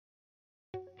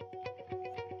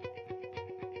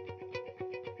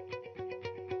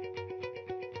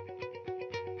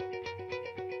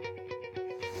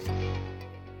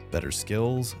Better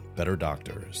skills, better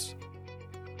doctors.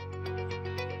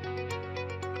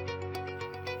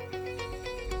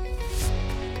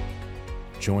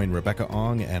 Join Rebecca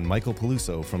Ong and Michael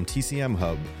Peluso from TCM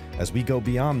Hub as we go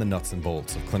beyond the nuts and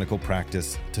bolts of clinical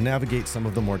practice to navigate some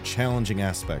of the more challenging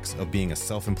aspects of being a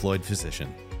self-employed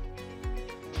physician.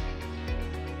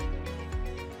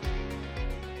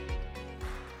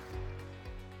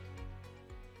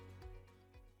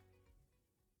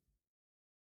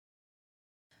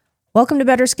 Welcome to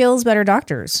Better Skills, Better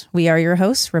Doctors. We are your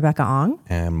hosts, Rebecca Ong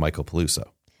And Michael Peluso.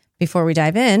 Before we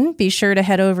dive in, be sure to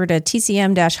head over to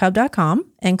tcm-hub.com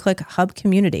and click Hub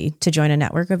Community to join a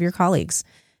network of your colleagues.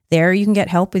 There you can get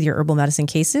help with your herbal medicine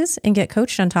cases and get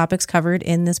coached on topics covered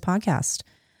in this podcast.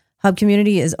 Hub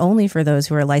Community is only for those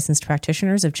who are licensed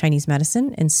practitioners of Chinese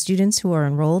medicine and students who are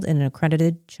enrolled in an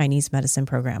accredited Chinese medicine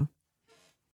program.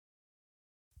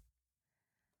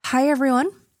 Hi, everyone.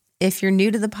 If you're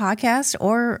new to the podcast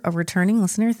or a returning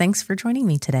listener, thanks for joining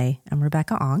me today. I'm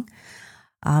Rebecca Ong.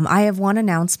 I have one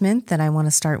announcement that I want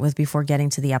to start with before getting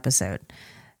to the episode.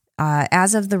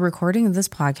 As of the recording of this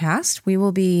podcast, we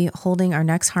will be holding our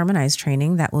next Harmonize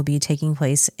training that will be taking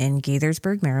place in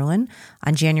Gaithersburg, Maryland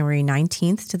on January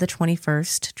 19th to the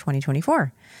 21st,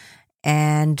 2024,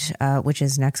 and which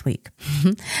is next week.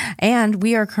 And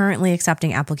we are currently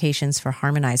accepting applications for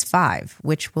Harmonize 5,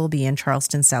 which will be in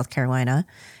Charleston, South Carolina,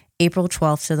 April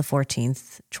 12th to the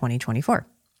 14th, 2024.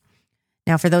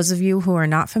 Now, for those of you who are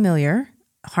not familiar,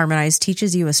 Harmonize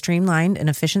teaches you a streamlined and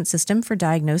efficient system for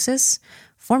diagnosis,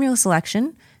 formula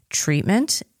selection,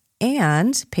 treatment,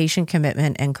 and patient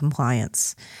commitment and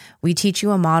compliance. We teach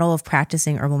you a model of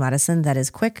practicing herbal medicine that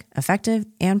is quick, effective,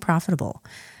 and profitable.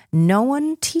 No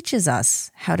one teaches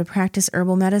us how to practice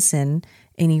herbal medicine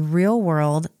in a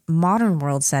real-world, modern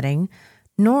world setting,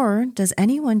 nor does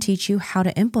anyone teach you how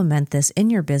to implement this in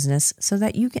your business so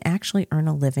that you can actually earn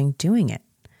a living doing it.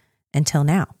 Until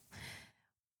now.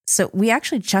 So we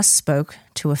actually just spoke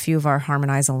to a few of our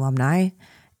Harmonize alumni,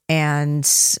 and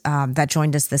that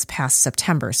joined us this past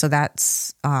September. So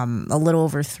that's a little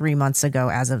over 3 months ago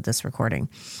as of this recording.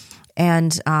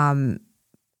 And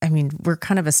we're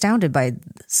kind of astounded by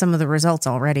some of the results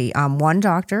already. One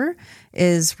doctor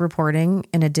is reporting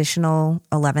an additional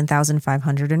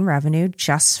 $11,500 in revenue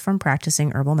just from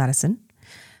practicing herbal medicine.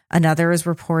 Another is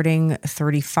reporting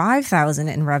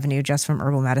 $35,000 in revenue just from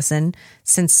herbal medicine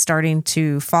since starting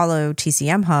to follow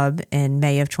TCM Hub in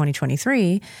May of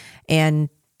 2023, and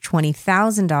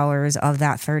 $20,000 of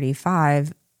that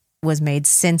 $35,000 was made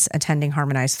since attending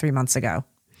Harmonize 3 months ago.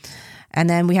 And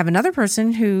then we have another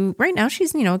person who right now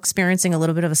she's, experiencing a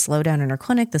little bit of a slowdown in her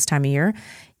clinic this time of year,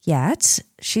 yet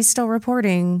she's still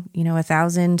reporting,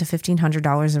 $1,000 to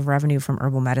 $1,500 of revenue from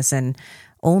herbal medicine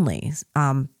only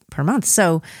per month.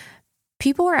 So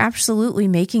people are absolutely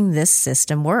making this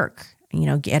system work,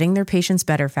 getting their patients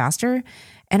better faster,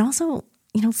 and also,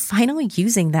 finally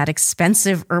using that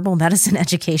expensive herbal medicine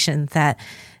education that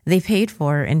they paid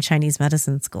for in Chinese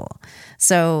medicine school.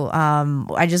 So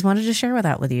I just wanted to share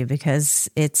that with you because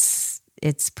it's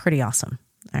pretty awesome.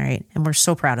 All right. And we're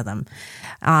so proud of them.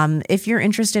 If you're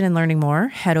interested in learning more,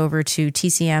 head over to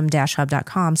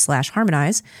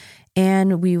tcm-hub.com/harmonize,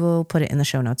 and we will put it in the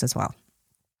show notes as well.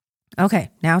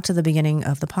 Okay, now to the beginning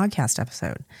of the podcast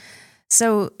episode.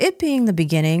 So it being the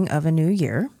beginning of a new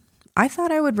year, I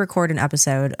thought I would record an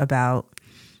episode about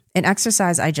an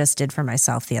exercise I just did for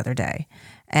myself the other day.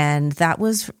 And that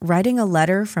was writing a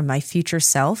letter from my future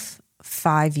self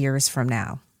 5 years from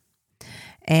now.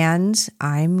 And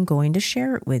I'm going to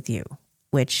share it with you,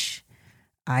 which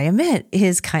I admit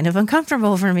is kind of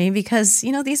uncomfortable for me because,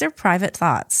 these are private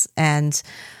thoughts. And,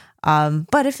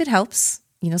 but if it helps,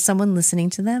 someone listening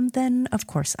to them, then of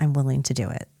course I'm willing to do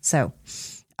it. So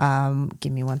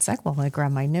give me one sec while I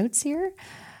grab my notes here.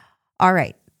 All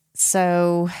right.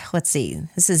 So let's see.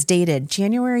 This is dated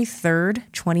January 3rd,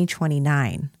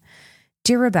 2029.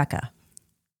 Dear Rebecca,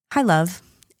 hi love.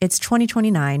 It's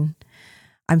 2029.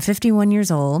 I'm 51 years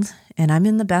old and I'm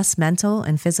in the best mental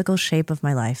and physical shape of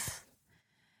my life.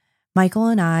 Michael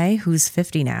and I, who's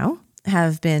 50 now,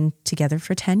 have been together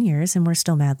for 10 years and we're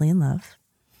still madly in love.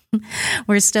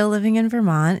 We're still living in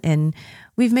Vermont and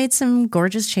we've made some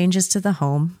gorgeous changes to the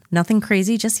home. Nothing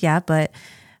crazy just yet, but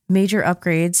major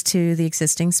upgrades to the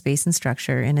existing space and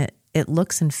structure, and it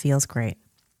looks and feels great.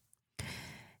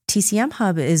 TCM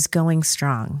Hub is going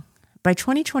strong. By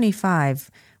 2025,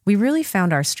 we really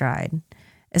found our stride,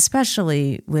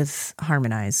 especially with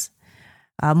Harmonize.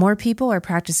 More people are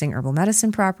practicing herbal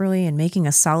medicine properly and making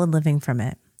a solid living from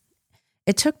it.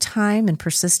 It took time and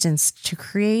persistence to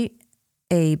create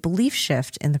a belief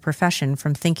shift in the profession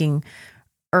from thinking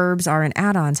Herbs are an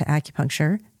add-on to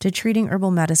acupuncture, to treating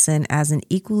herbal medicine as an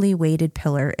equally weighted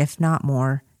pillar, if not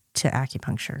more, to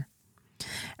acupuncture.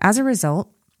 As a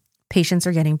result, patients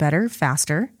are getting better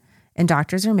faster, and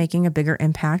doctors are making a bigger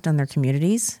impact on their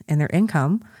communities and their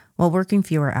income while working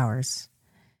fewer hours.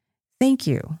 Thank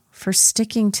you for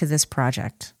sticking to this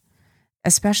project,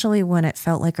 especially when it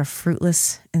felt like a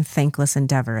fruitless and thankless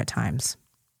endeavor at times.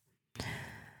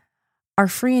 Our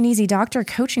free and easy doctor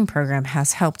coaching program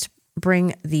has helped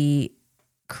bring the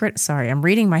Sorry, I'm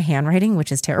reading my handwriting,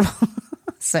 which is terrible.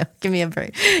 So give me a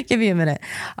break. Give me a minute.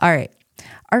 All right.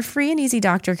 Our free and easy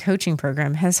doctor coaching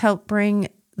program has helped bring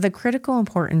the critical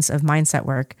importance of mindset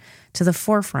work to the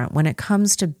forefront when it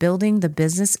comes to building the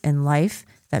business and life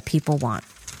that people want.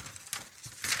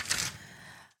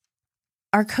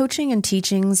 Our coaching and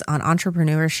teachings on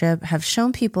entrepreneurship have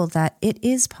shown people that it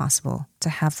is possible to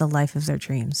have the life of their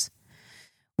dreams.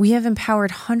 We have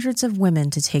empowered hundreds of women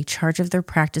to take charge of their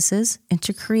practices and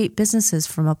to create businesses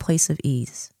from a place of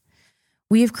ease.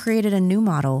 We have created a new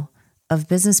model of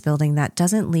business building that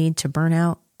doesn't lead to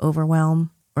burnout,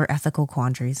 overwhelm, or ethical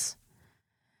quandaries.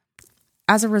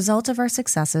 As a result of our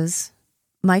successes,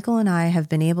 Michael and I have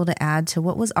been able to add to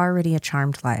what was already a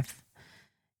charmed life.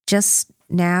 Just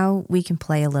now we can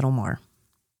play a little more.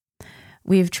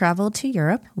 We have traveled to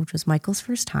Europe, which was Michael's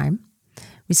first time.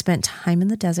 We spent time in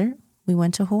the desert. We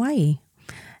went to Hawaii.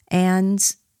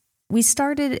 And we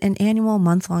started an annual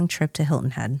month-long trip to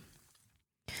Hilton Head.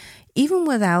 Even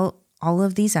without all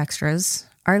of these extras,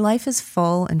 our life is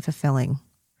full and fulfilling.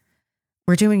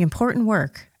 We're doing important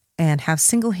work and have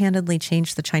single-handedly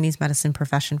changed the Chinese medicine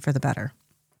profession for the better.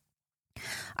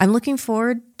 I'm looking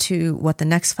forward to what the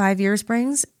next 5 years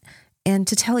brings and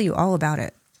to tell you all about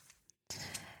it.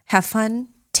 Have fun,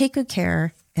 take good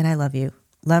care, and I love you.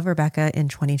 Love, Rebecca, in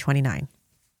 2029.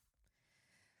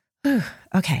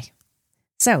 Okay,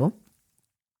 so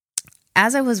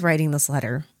as I was writing this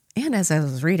letter and as I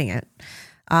was reading it,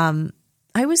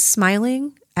 I was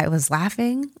smiling, I was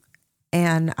laughing,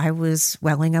 and I was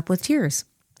welling up with tears,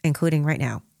 including right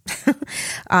now.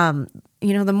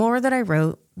 The more that I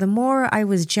wrote, the more I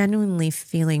was genuinely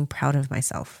feeling proud of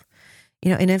myself.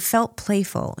 And it felt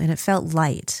playful and it felt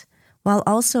light, while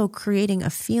also creating a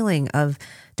feeling of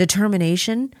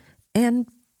determination and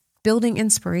building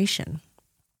inspiration.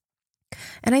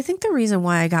 And I think the reason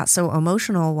why I got so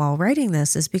emotional while writing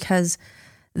this is because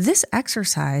this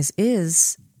exercise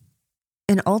is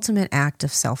an ultimate act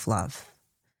of self-love.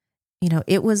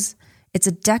 It's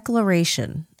a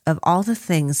declaration of all the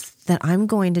things that I'm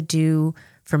going to do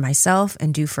for myself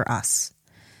and do for us.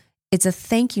 It's a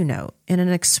thank you note and an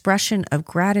expression of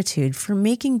gratitude for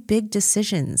making big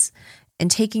decisions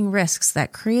and taking risks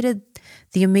that created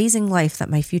the amazing life that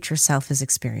my future self is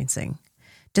experiencing,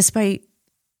 despite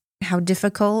how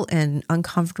difficult and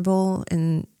uncomfortable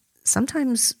and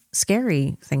sometimes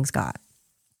scary things got.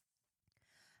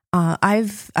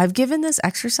 I've given this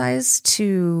exercise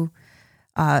to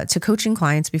coaching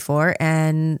clients before,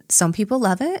 and some people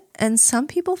love it, and some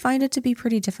people find it to be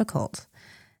pretty difficult.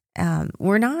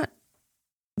 We're not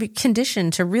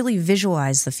conditioned to really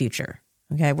visualize the future.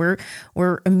 Okay,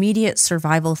 we're immediate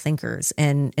survival thinkers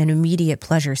and immediate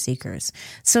pleasure seekers.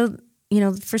 So,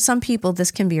 for some people,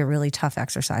 this can be a really tough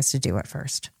exercise to do at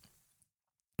first.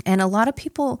 And a lot of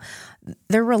people,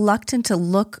 they're reluctant to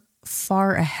look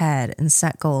far ahead and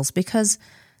set goals because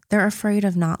they're afraid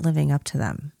of not living up to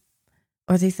them,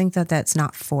 or they think that that's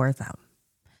not for them.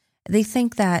 They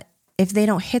think that if they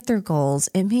don't hit their goals,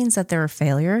 it means that they're a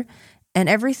failure, and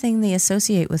everything they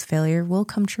associate with failure will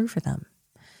come true for them.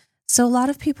 So a lot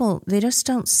of people, they just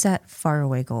don't set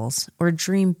faraway goals or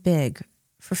dream big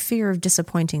for fear of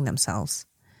disappointing themselves.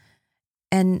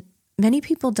 And many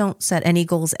people don't set any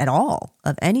goals at all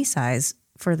of any size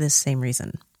for this same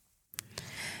reason.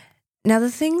 Now,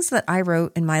 the things that I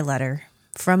wrote in my letter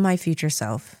from my future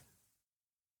self,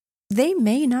 they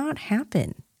may not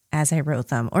happen as I wrote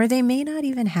them, or they may not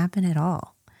even happen at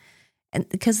all. And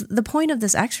because the point of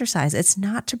this exercise, it's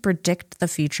not to predict the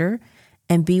future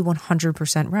and be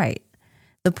 100% right.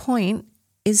 The point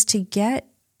is to get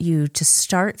you to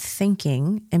start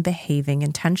thinking and behaving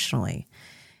intentionally,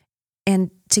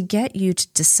 and to get you to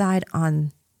decide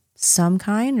on some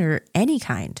kind or any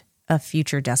kind of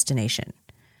future destination.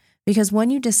 Because when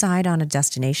you decide on a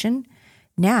destination,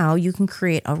 now you can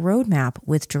create a roadmap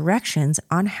with directions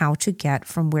on how to get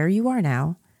from where you are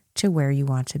now to where you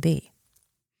want to be.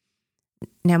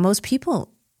 Now, most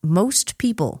people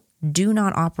do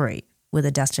not operate with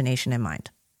a destination in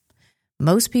mind.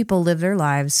 Most people live their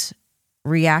lives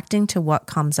reacting to what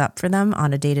comes up for them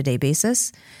on a day-to-day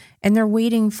basis, and they're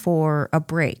waiting for a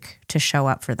break to show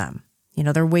up for them.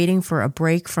 They're waiting for a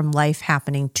break from life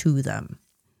happening to them.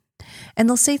 And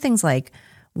they'll say things like,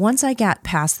 once I get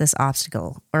past this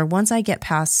obstacle, or once I get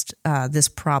past this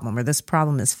problem, or this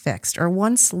problem is fixed, or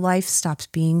once life stops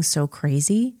being so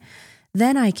crazy,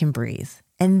 then I can breathe.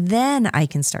 And then I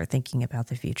can start thinking about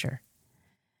the future.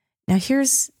 Now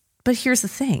here's the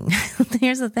thing.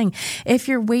 Here's the thing. If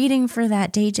you're waiting for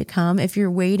that day to come, if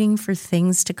you're waiting for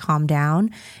things to calm down,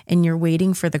 and you're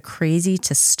waiting for the crazy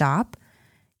to stop,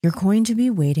 you're going to be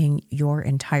waiting your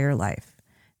entire life,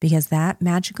 because that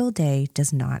magical day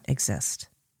does not exist.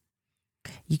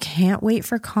 You can't wait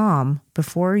for calm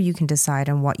before you can decide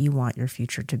on what you want your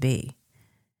future to be.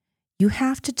 You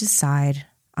have to decide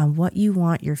on what you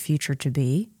want your future to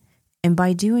be, and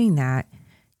by doing that,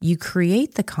 you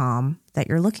create the calm that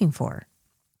you're looking for.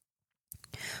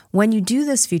 When you do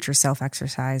this future self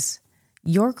exercise,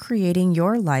 you're creating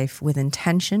your life with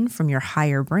intention from your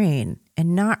higher brain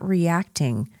and not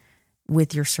reacting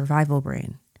with your survival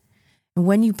brain. And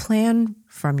when you plan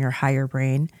from your higher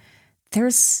brain,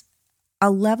 there's a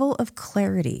level of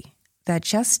clarity that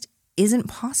just isn't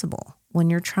possible when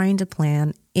you're trying to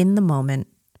plan in the moment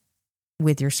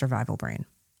with your survival brain.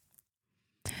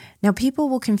 Now, people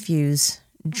will confuse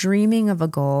dreaming of a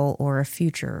goal or a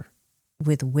future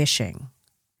with wishing.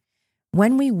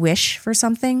 When we wish for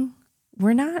something,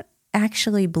 we're not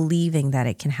actually believing that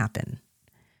it can happen.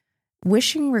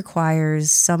 Wishing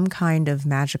requires some kind of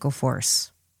magical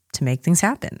force to make things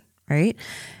happen, right?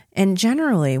 And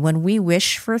generally, when we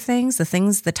wish for things,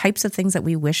 the types of things that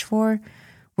we wish for,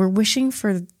 we're wishing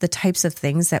for the types of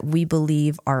things that we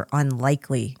believe are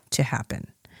unlikely to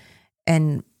happen.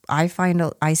 And I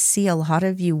see a lot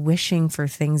of you wishing for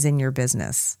things in your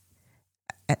business,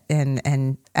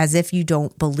 and as if you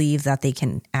don't believe that they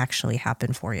can actually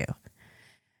happen for you.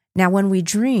 Now, when we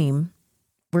dream,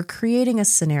 we're creating a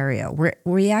scenario where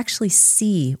we actually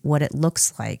see what it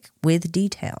looks like with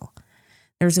detail.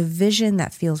 There's a vision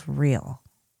that feels real.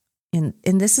 And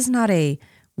this is not a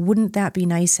wouldn't that be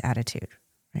nice attitude,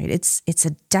 right? It's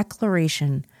a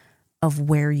declaration of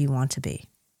where you want to be.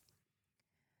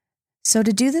 So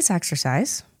to do this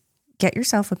exercise, get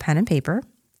yourself a pen and paper,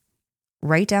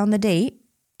 write down the date.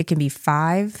 It can be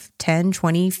 5, 10,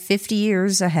 20, 50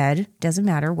 years ahead. Doesn't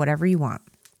matter, whatever you want.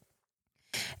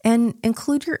 And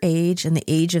include your age and the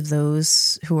age of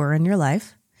those who are in your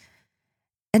life.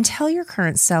 And tell your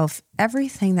current self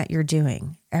everything that you're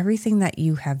doing, everything that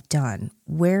you have done,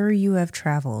 where you have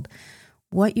traveled,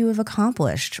 what you have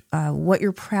accomplished, what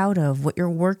you're proud of, what you're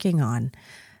working on,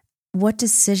 what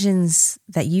decisions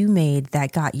that you made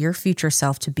that got your future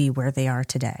self to be where they are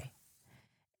today.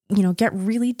 Get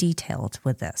really detailed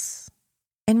with this.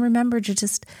 And remember to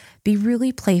just be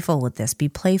really playful with this. Be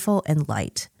playful and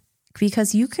light,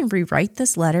 because you can rewrite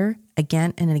this letter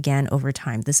again and again over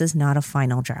time. This is not a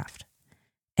final draft.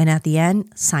 And at the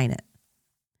end, sign it.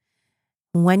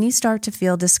 When you start to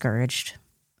feel discouraged,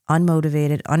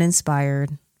 unmotivated,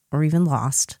 uninspired, or even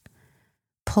lost,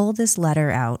 pull this letter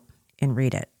out and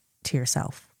read it to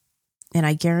yourself. And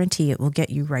I guarantee it will get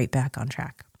you right back on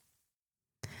track.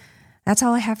 That's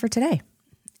all I have for today.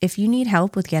 If you need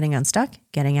help with getting unstuck,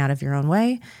 getting out of your own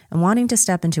way, and wanting to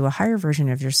step into a higher version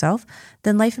of yourself,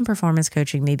 then life and performance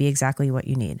coaching may be exactly what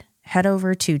you need. Head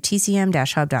over to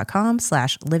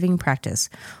tcm-hub.com/living practice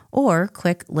or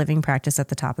click living practice at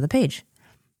the top of the page.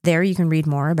 There you can read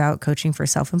more about coaching for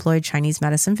self-employed Chinese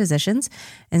medicine physicians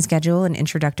and schedule an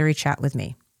introductory chat with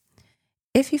me.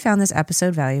 If you found this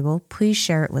episode valuable, please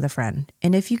share it with a friend.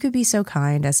 And if you could be so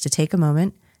kind as to take a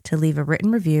moment to leave a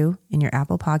written review in your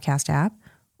Apple Podcast app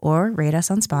or rate us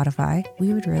on Spotify,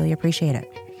 we would really appreciate it.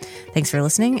 Thanks for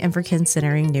listening and for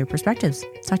considering new perspectives.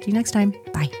 Talk to you next time.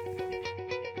 Bye.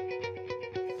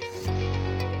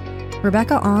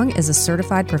 Rebecca Ong is a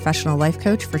certified professional life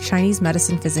coach for Chinese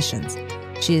medicine physicians.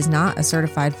 She is not a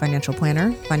certified financial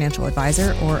planner, financial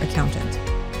advisor, or accountant.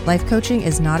 Life coaching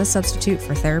is not a substitute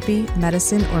for therapy,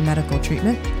 medicine, or medical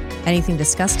treatment. Anything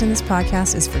discussed in this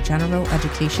podcast is for general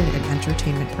education and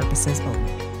entertainment purposes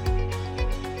only.